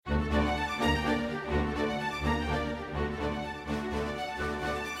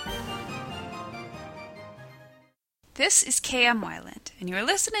This is KM Wyland, and you are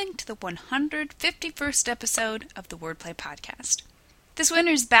listening to the 151st episode of the Wordplay Podcast. This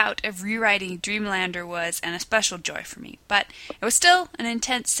winter's bout of rewriting Dreamlander was an especial joy for me, but it was still an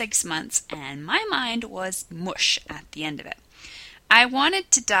intense 6 months, and my mind was mush at the end of it. I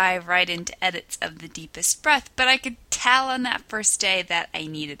wanted to dive right into edits of The Deepest Breath, but I could tell on that first day that I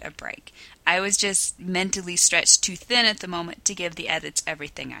needed a break. I was just mentally stretched too thin at the moment to give the edits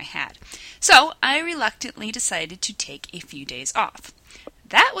everything I had. So I reluctantly decided to take a few days off.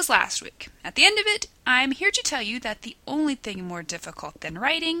 That was last week. At the end of it, I'm here to tell you that the only thing more difficult than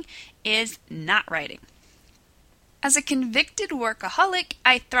writing is not writing. As a convicted workaholic,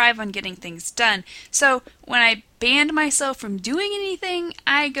 I thrive on getting things done, so when I ban myself from doing anything,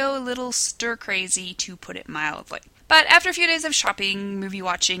 I go a little stir-crazy, to put it mildly. But after a few days of shopping, movie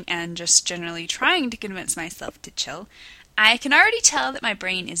watching, and just generally trying to convince myself to chill, I can already tell that my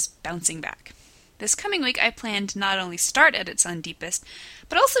brain is bouncing back. This coming week, I plan to not only start edits on Deepest,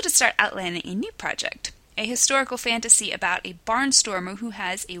 but also to start outlining a new project. A historical fantasy about a barnstormer who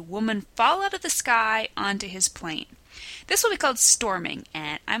has a woman fall out of the sky onto his plane. This will be called Storming,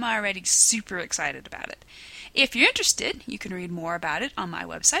 and I'm already super excited about it. If you're interested, you can read more about it on my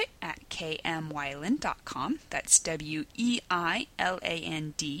website at kmwyland.com. That's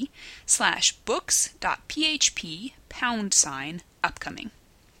WEILAND/books.php #upcoming.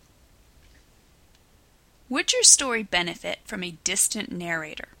 Would your story benefit from a distant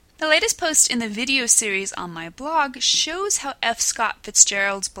narrator? The latest post in the video series on my blog shows how F. Scott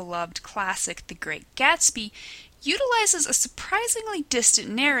Fitzgerald's beloved classic, The Great Gatsby, utilizes a surprisingly distant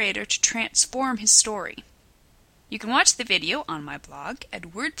narrator to transform his story. You can watch the video on my blog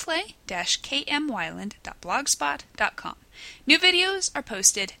at wordplay-kmwyland.blogspot.com. New videos are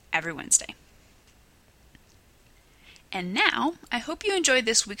posted every Wednesday. And now, I hope you enjoyed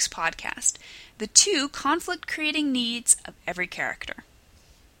this week's podcast, the 2 conflict-creating needs of every character.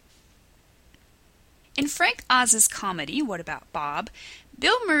 In Frank Oz's comedy, What About Bob?,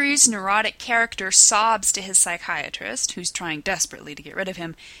 Bill Murray's neurotic character sobs to his psychiatrist, who's trying desperately to get rid of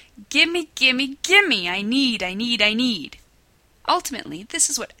him, "Gimme, gimme, gimme, I need. Ultimately, this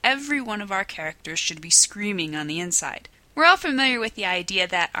is what every one of our characters should be screaming on the inside. We're all familiar with the idea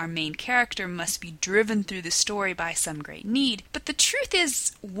that our main character must be driven through the story by some great need, but the truth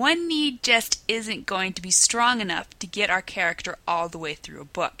is, one need just isn't going to be strong enough to get our character all the way through a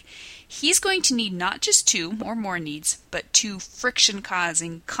book. He's going to need not just 2 or more needs, but 2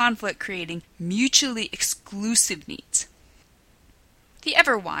 friction-causing, conflict-creating, mutually exclusive needs. The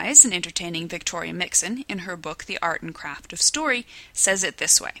ever-wise and entertaining Victoria Mixon, in her book The Art and Craft of Story, says it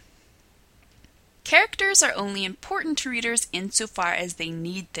this way: characters are only important to readers insofar as they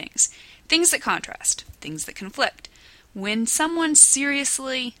need things that contrast, things that conflict. When someone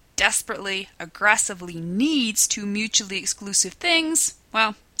seriously, desperately, aggressively needs 2 mutually exclusive things,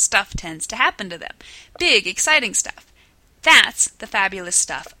 well, stuff tends to happen to them. Big, exciting stuff. That's the fabulous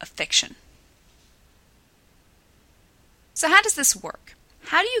stuff of fiction. So how does this work?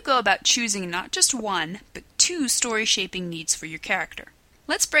 How do you go about choosing not just 1, but 2 story-shaping needs for your character?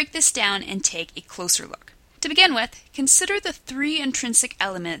 Let's break this down and take a closer look. To begin with, consider the 3 intrinsic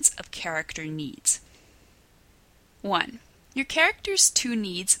elements of character needs. 1. Your character's 2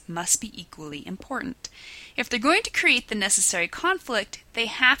 needs must be equally important. If they're going to create the necessary conflict, they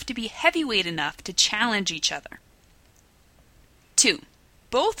have to be heavyweight enough to challenge each other. 2.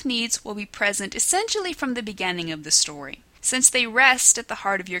 Both needs will be present essentially from the beginning of the story. Since they rest at the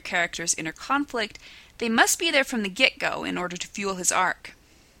heart of your character's inner conflict, they must be there from the get-go in order to fuel his arc.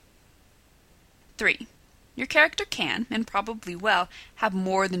 3. Your character can, and probably will, have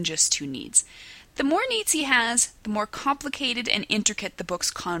more than just 2 needs. The more needs he has, the more complicated and intricate the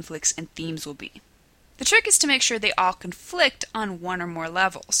book's conflicts and themes will be. The trick is to make sure they all conflict on 1 or more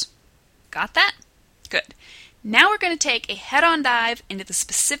levels. Got that? Good. Now we're going to take a head-on dive into the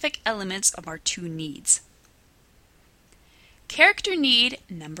specific elements of our 2 needs. Character need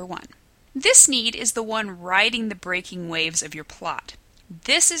number 1. This need is the one riding the breaking waves of your plot.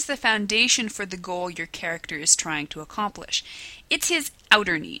 This is the foundation for the goal your character is trying to accomplish. It's his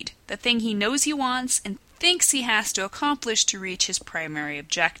outer need, the thing he knows he wants and thinks he has to accomplish to reach his primary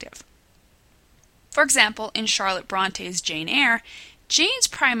objective. For example, in Charlotte Bronte's Jane Eyre, Jane's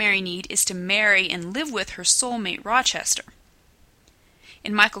primary need is to marry and live with her soulmate Rochester.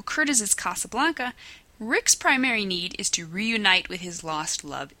 In Michael Curtiz's Casablanca, Rick's primary need is to reunite with his lost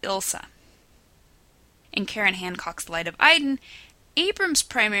love Ilsa. In Karen Hancock's Light of Iden, Abram's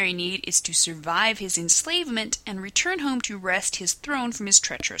primary need is to survive his enslavement and return home to wrest his throne from his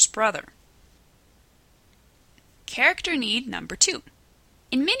treacherous brother. Character need number 2.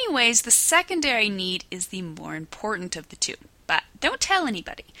 In many ways, the secondary need is the more important of the two. But don't tell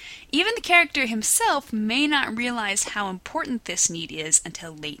anybody. Even the character himself may not realize how important this need is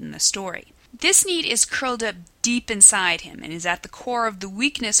until late in the story. This need is curled up deep inside him and is at the core of the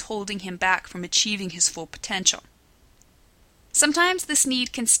weakness holding him back from achieving his full potential. Sometimes this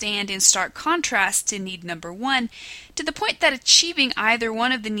need can stand in stark contrast to need number 1, to the point that achieving either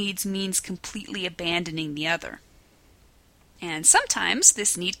one of the needs means completely abandoning the other. And sometimes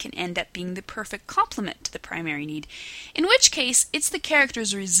this need can end up being the perfect complement to the primary need, in which case it's the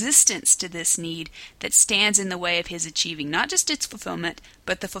character's resistance to this need that stands in the way of his achieving not just its fulfillment,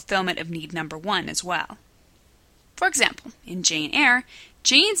 but the fulfillment of need number 1 as well. For example, in Jane Eyre,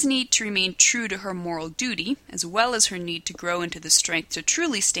 Jane's need to remain true to her moral duty, as well as her need to grow into the strength to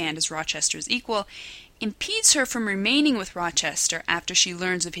truly stand as Rochester's equal, impedes her from remaining with Rochester after she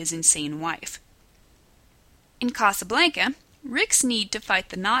learns of his insane wife. In Casablanca, Rick's need to fight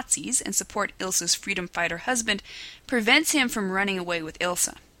the Nazis and support Ilsa's freedom fighter husband prevents him from running away with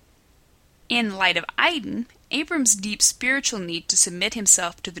Ilsa. In Light of Iden, Abram's deep spiritual need to submit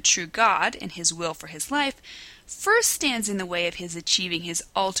himself to the true God and his will for his life first stands in the way of his achieving his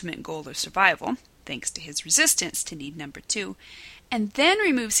ultimate goal of survival, thanks to his resistance to need number 2, and then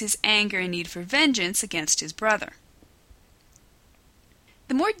removes his anger and need for vengeance against his brother.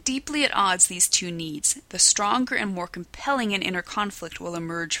 The more deeply at odds these two needs, the stronger and more compelling an inner conflict will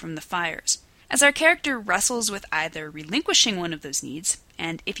emerge from the fires. As our character wrestles with either relinquishing one of those needs,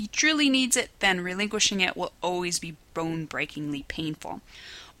 and if he truly needs it, then relinquishing it will always be bone-breakingly painful,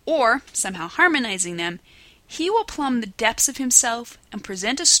 or somehow harmonizing them, he will plumb the depths of himself and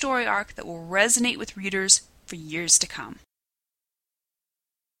present a story arc that will resonate with readers for years to come.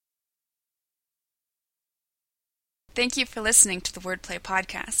 Thank you for listening to the Wordplay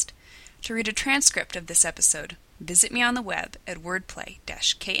Podcast. To read a transcript of this episode, visit me on the web at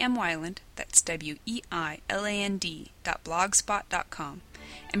wordplay-kmwyland, that's weiland.blogspot.com,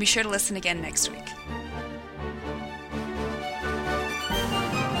 and be sure to listen again next week.